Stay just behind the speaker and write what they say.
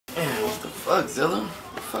Fuck, Zilla.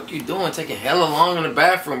 What the fuck you doing? Taking hella long in the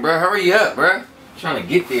bathroom, bro. Hurry up, bro. I'm trying to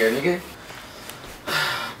get there, nigga.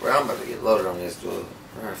 Bro, I'm about to get loaded on this dude.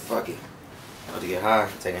 Bro, fuck it. I'm about to get high.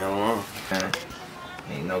 Taking hella long. Man,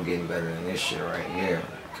 ain't no getting better than this shit right here.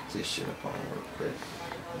 Cut this shit up on real quick.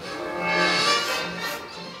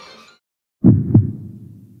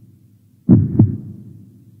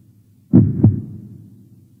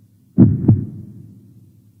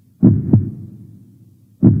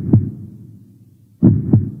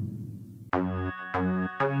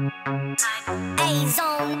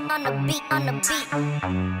 A-zone on the beat, on the beat.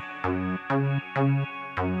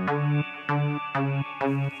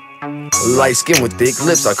 Light skin with thick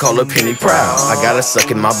lips, I call her Penny Proud. I got her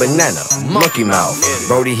sucking my banana, monkey mouth.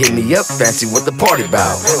 Brody hit me up, fancy what the party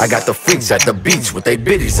bout. I got the freaks at the beach with they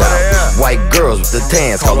bitties out. White girls with the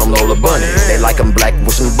tans, call them Lola Bunny. They like them black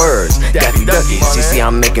with some birds, Daffy Ducky. She see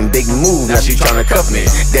I'm making big moves, now she tryna cuff me.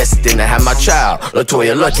 Destined to have my child,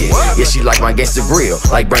 Latoya Lucky. Yeah, she like my gangsta grill,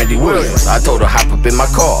 like Brandy Williams. I told her hop up in my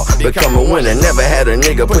car, become a winner. Never had a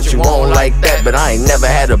nigga put you on like that, but I ain't never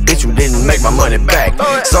had a bitch who didn't make my money back.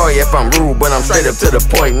 Sorry if I'm rude, but I'm straight up to the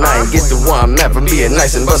point. And I ain't get to where I'm at from being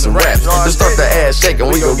nice and bustin' raps. To start the ass shaking,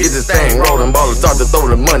 we gon' get this thing rollin'. Ballin', start to throw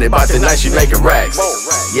the money, by tonight she making racks.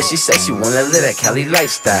 Yeah, she say she wanna live that Cali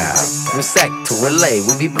lifestyle. From Sac to LA,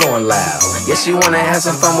 we be blowing loud. Yeah, she wanna have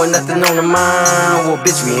some fun with nothing on her mind. Well,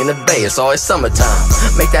 bitch, we in the Bay, it's always summertime.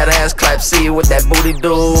 Make that ass clap, see what that booty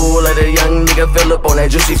do. Let a young nigga fill up on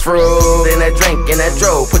that juicy fruit. And that drink and that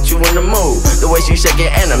dro, put you in the mood. The way she shake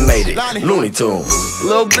it animated, Looney Tunes.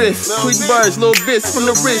 Little bitch, sweet birds, little bitch from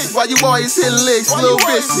the wrist. Why you always hit licks, little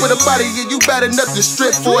bitch with a body, yeah, you bad enough to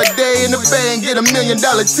strip for a day in the Bay and get $1 million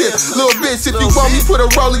tip. Little bitch, if you want me, put a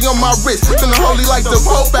rollie on my wrist. Feeling holy like the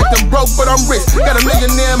Pope, acting broke, but I'm rich. Got $1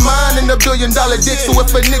 millionaire mind and $1 billion dick. So if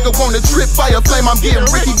a nigga wanna trip, fire flame, I'm getting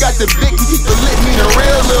Ricky. Got the big, he keep the lit, me the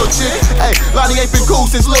real little chick. Hey, Lonnie ain't been cool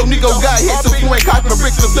since little nigga got hit. So if you ain't cocking my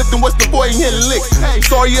bricks and flipping, what's the boy ain't hitting licks? Hey,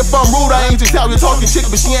 sorry if I'm rude, I ain't just out here talking shit,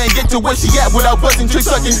 but she ain't get to where she at without busting tricks,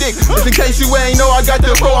 sucking dick. Just in case you ain't know, I got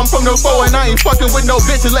the pro, I'm from the foe, and I ain't fucking with no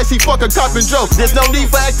bitch unless she fuck a cop and joke. There's no need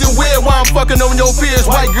for acting weird while I'm fucking on your peers.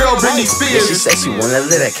 White girl, Britney Spears. Yeah, she say she wanna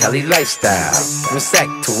live that Cali lifestyle. From Sac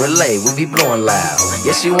to LA, we be blowing loud.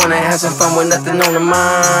 Yeah, she wanna have some fun with nothing on her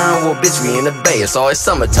mind. Well, bitch, we in the Bay, it's always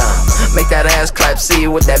summertime. Make that ass clap, see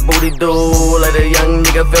what that booty do. Let a young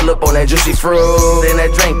nigga fill up on that juicy fruit. And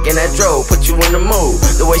that drink and that dro, put you in the mood.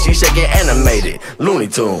 The way she shake it animated, Looney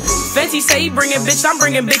Tunes. Fancy say he bringing bitch, I'm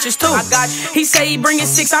bringing bitches too. He say he bringing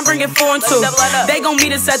 6, I'm bringing 4 and 2. They gon'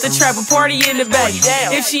 meet us at the trap, a party in the Bay.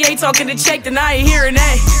 If she ain't talking to check, then I ain't hearing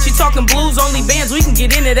that. She talking blues, only bands, we can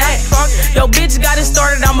get into that. Yo, bitch got it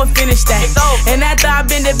started, I'ma finish that. And after I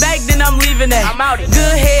bend it back, then I'm leaving that.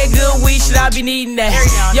 Good head, good weed, should I be needing that?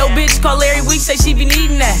 Yo, bitch call Larry Week, say she be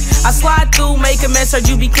needing that. I slide through, make a mess, heard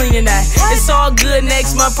you be cleaning that. It's all good,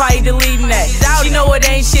 next month probably deleting that. She know it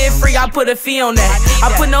ain't shit free, I put a fee on that.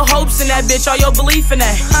 I put no hopes in that bitch, all your belief in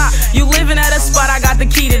that. You living at a spot, I got the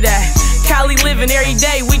key to that. Cali living every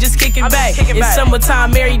day, we just kicking back. It's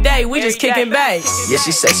summertime every day, we just kicking back. Yeah,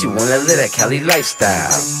 she say she wanna live that Cali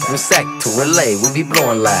lifestyle. From Sac to LA, we be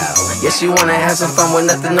blowing loud. Yeah, she wanna have some fun with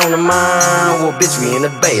nothing on her mind. Well, bitch, we in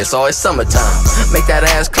the Bay, it's always summertime. Make that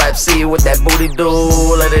ass clap, see what that booty do.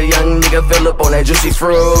 Let a young nigga fill up on that juicy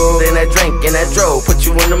fruit. And that drink and that dro, put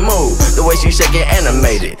you in the mood. The way she shake it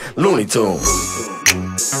animated, Looney Tunes.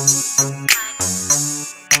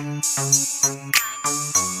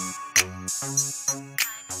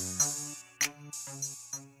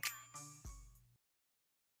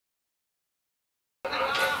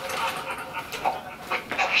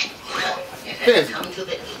 Fancy.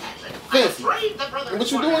 Fancy.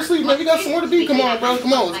 What you doing sleep, man? We got somewhere to be. Come on, bro.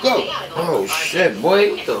 Come on, let's go. Oh shit,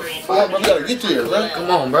 boy. What the Come on, fuck? bro. We gotta get here, bro.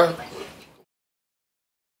 Come on, bro.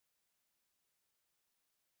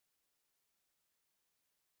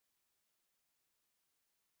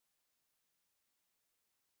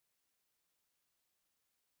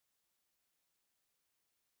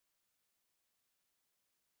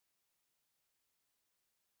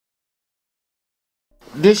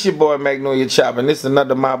 This your boy Magnolia Chop, and this is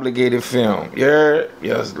another MOBBLIGATED film. You heard?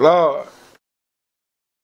 Yes, Lord.